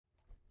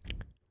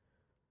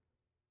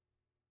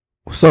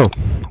So,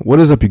 what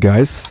is up, you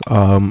guys?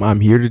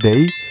 I'm here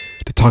today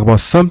to talk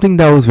about something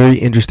that was very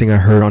interesting I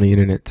heard on the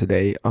internet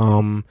today.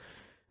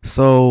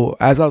 So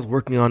as I was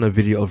working on a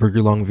very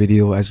long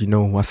video, as you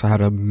know, once I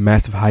had a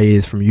massive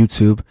hiatus from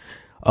YouTube,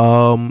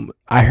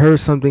 I heard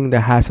something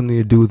that has something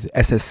to do with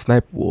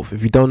Sssniperwolf.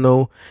 If you don't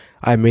know,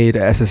 I made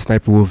a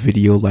Sssniperwolf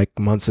video like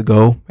months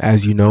ago,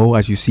 as you know,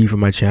 as you see from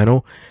my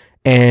channel.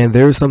 And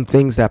there's some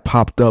things that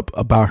popped up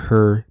about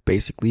her,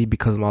 basically,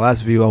 because in my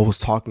last video I was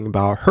talking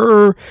about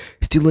her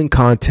stealing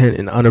content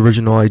and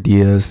unoriginal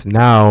ideas.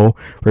 Now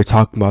we're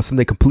talking about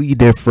something completely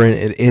different.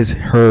 It is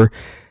her,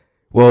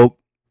 well,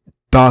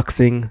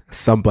 doxing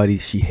somebody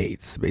she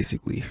hates,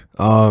 basically.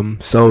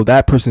 So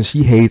that person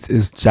she hates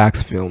is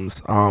Jax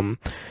Films.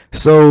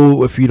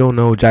 So if you don't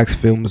know, Jax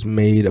Films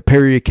made a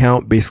parody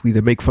account basically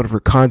to make fun of her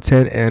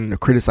content and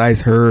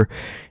criticize her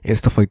and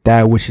stuff like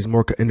that, which is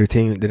more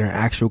entertaining than her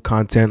actual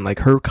content. Like,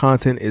 her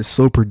content is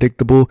so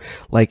predictable,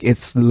 like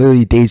it's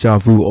literally deja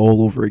vu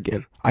all over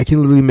again. I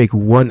can literally make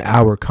 1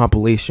 hour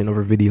compilation of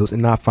her videos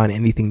and not find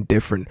anything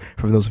different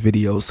from those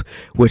videos,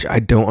 which I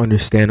don't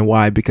understand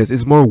why, because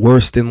it's more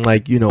worse than,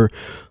 like, you know,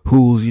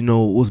 who's, you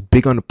know, was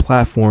big on the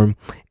platform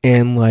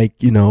and, like,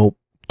 you know,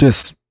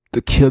 just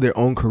to kill their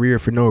own career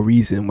for no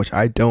reason, which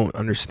I don't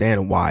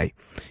understand why.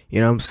 You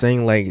know what I'm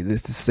saying? Like,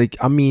 this is like,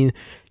 I mean,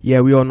 yeah,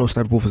 we all know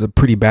Sssniperwolf is a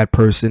pretty bad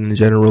person in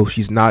general.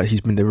 She's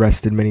been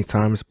arrested many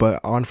times,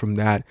 but on from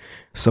that.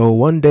 So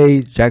one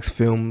day Jax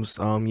Films,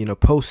 you know,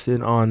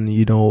 posted on,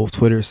 you know,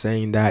 Twitter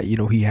saying that, you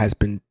know, he has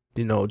been,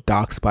 you know,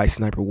 doxxed by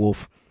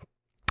Sssniperwolf.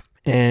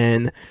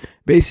 And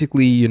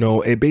basically, you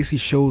know, it basically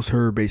shows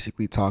her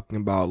basically talking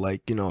about,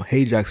 like, you know,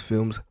 hey, Jax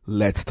Films,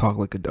 let's talk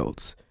like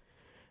adults.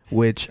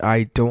 Which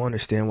I don't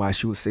understand why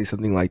she would say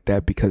something like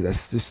that, because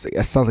that's just,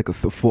 that sounds like a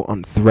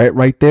full-on threat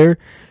right there.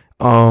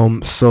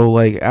 So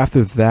like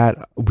after that,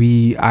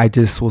 I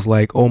just was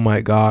like, oh my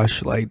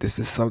gosh, like this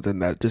is something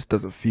that just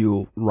doesn't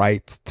feel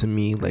right to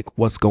me. Like,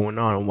 what's going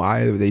on?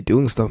 Why are they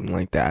doing something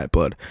like that?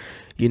 But,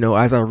 you know,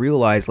 as I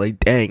realized, like,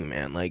 dang,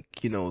 man,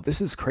 like, you know, this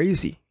is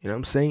crazy. You know what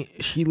I'm saying?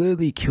 She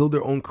literally killed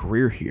her own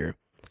career here.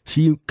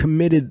 She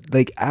committed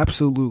like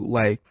absolute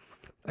like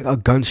a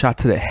gunshot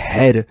to the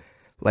head,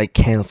 like,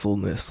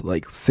 cancelness.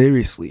 Like,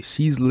 seriously,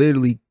 she's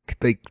literally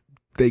like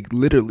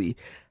literally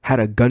had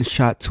a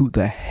gunshot to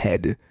the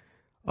head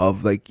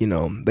of, like, you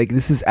know, like,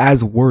 this is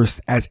as worse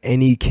as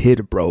any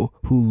kid, bro,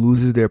 who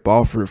loses their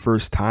ball for the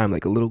first time.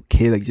 Like a little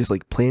kid, like, just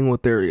like playing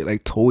with their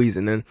like toys,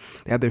 and then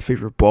they have their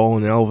favorite ball,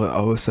 and then all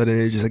of a sudden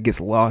it just like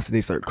gets lost and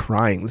they start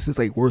crying. This is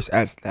like worse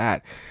as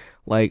that.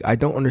 Like, I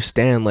don't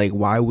understand, like,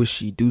 why would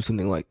she do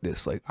something like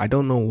this? Like, I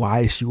don't know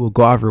why she will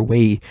go out of her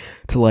way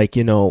to, like,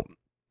 you know,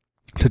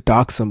 to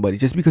dox somebody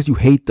just because you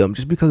hate them,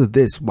 just because of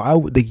this. Why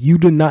would, like, you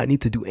do not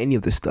need to do any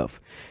of this stuff.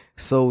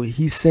 So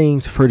he's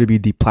saying for her to be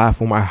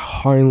deplatformed. I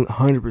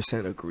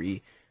 100%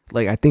 agree.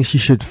 Like, I think she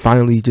should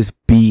finally just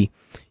be,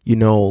 you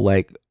know,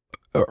 like,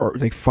 or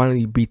like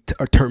finally be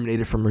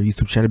terminated from her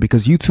YouTube channel,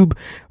 because YouTube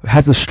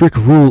has a strict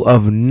rule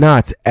of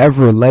not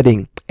ever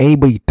letting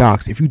anybody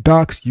dox. If you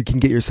dox, you can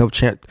get yourself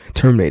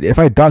terminated. If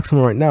I dox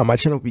someone right now, my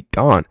channel will be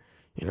gone.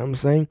 You know what I'm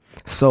saying?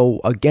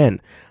 So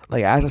again,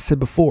 like, as I said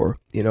before,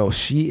 you know,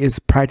 she is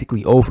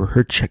practically over.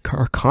 Her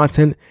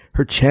content,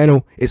 her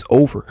channel is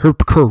over. Her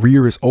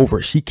career is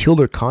over. She killed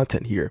her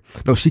content here.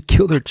 No, she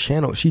killed her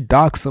channel. She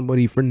doxed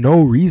somebody for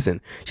no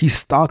reason. She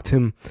stalked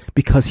him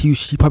because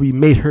she probably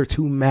made her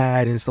too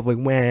mad and stuff, like,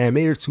 man,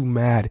 made her too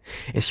mad.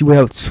 And she went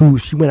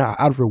out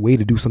of her way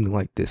to do something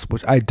like this,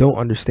 which I don't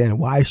understand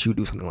why she would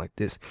do something like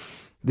this.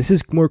 This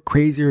is more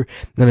crazier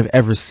than I've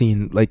ever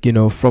seen. Like, you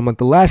know, from like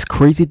the last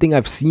crazy thing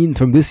I've seen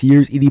from this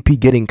year's EDP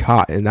getting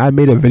caught, and I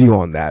made a video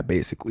on that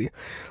basically.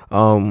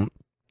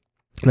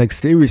 Like,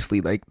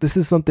 seriously, like, this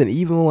is something,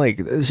 even like,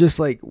 it's just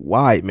like,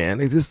 why, man?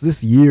 Like,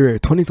 this year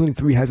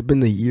 2023 has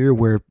been the year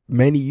where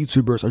many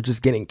YouTubers are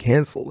just getting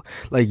canceled.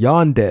 Like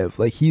Yondev,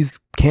 like,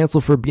 he's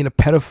canceled for being a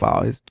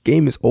pedophile. His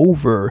game is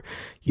over.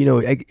 You know,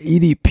 like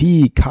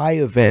EDP, Kai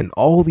event,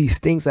 all these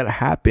things that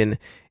happen.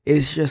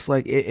 It's just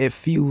like, it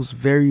feels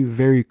very,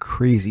 very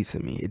crazy to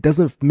me. It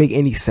doesn't make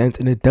any sense,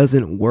 and it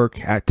doesn't work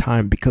at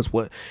time, because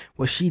what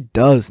she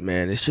does,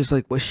 man, it's just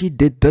like, what she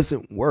did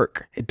doesn't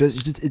work. It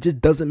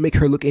just doesn't make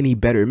her look any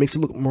better. It makes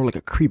her look more like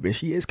a creep, and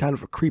she is kind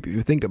of a creep if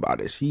you think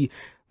about it. She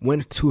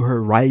went to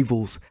her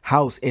rival's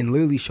house and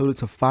literally showed it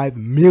to 5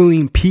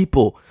 million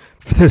people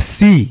to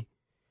see.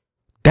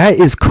 That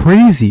is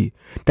crazy.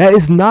 That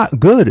is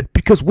not good,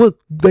 because what,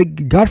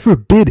 like, God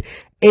forbid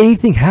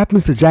anything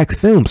happens to Jax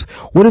Films.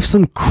 What if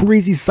some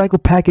crazy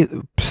psychopathic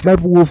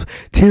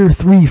Sssniperwolf tier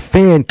 3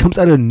 fan comes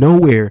out of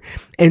nowhere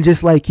and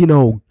just, like, you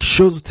know,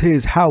 shows up to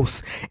his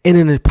house, and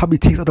then it probably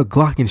takes out a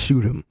Glock and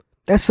shoot him?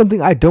 That's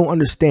something I don't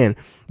understand,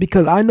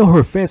 because I know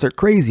her fans are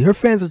crazy. Her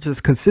fans are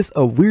just consist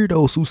of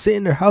weirdos who sit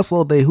in their house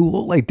all day who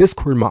look like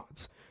Discord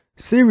mods.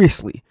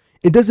 Seriously,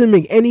 it doesn't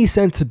make any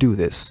sense to do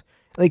this.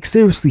 Like,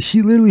 seriously,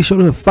 she literally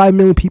showed up 5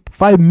 million people,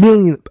 5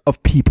 million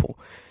of people.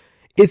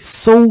 It's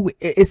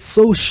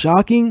so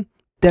shocking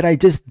that I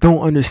just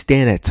don't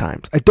understand at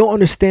times. I don't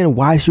understand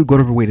why she would go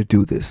to her way to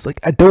do this. Like,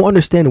 I don't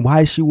understand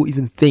why she will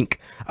even think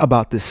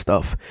about this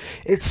stuff.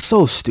 It's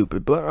so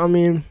stupid. But I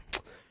mean,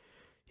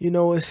 you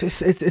know, it's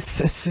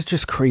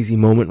just crazy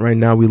moment right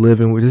now we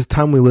live in. This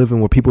time we live in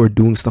where people are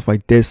doing stuff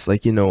like this.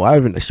 Like, you know,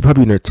 she's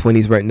probably in her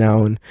 20s right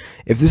now, and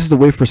if this is the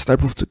way for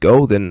Sssniperwolf to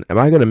go, then am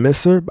I gonna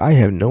miss her? I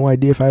have no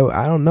idea if I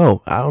don't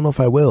know. I don't know if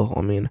I will.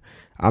 I mean,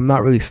 I'm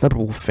not really a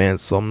Sssniperwolf fan,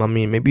 so I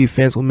mean, maybe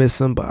fans will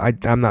miss him,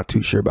 but I'm not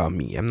too sure about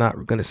me. I'm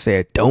not gonna say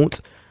I don't,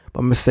 but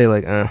I'm gonna say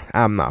like,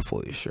 I'm not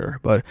fully sure.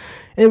 But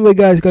anyway,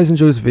 guys, if you guys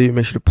enjoyed this video,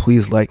 make sure to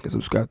please like and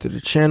subscribe to the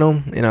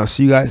channel, and I'll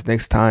see you guys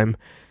next time.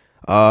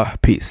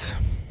 Peace.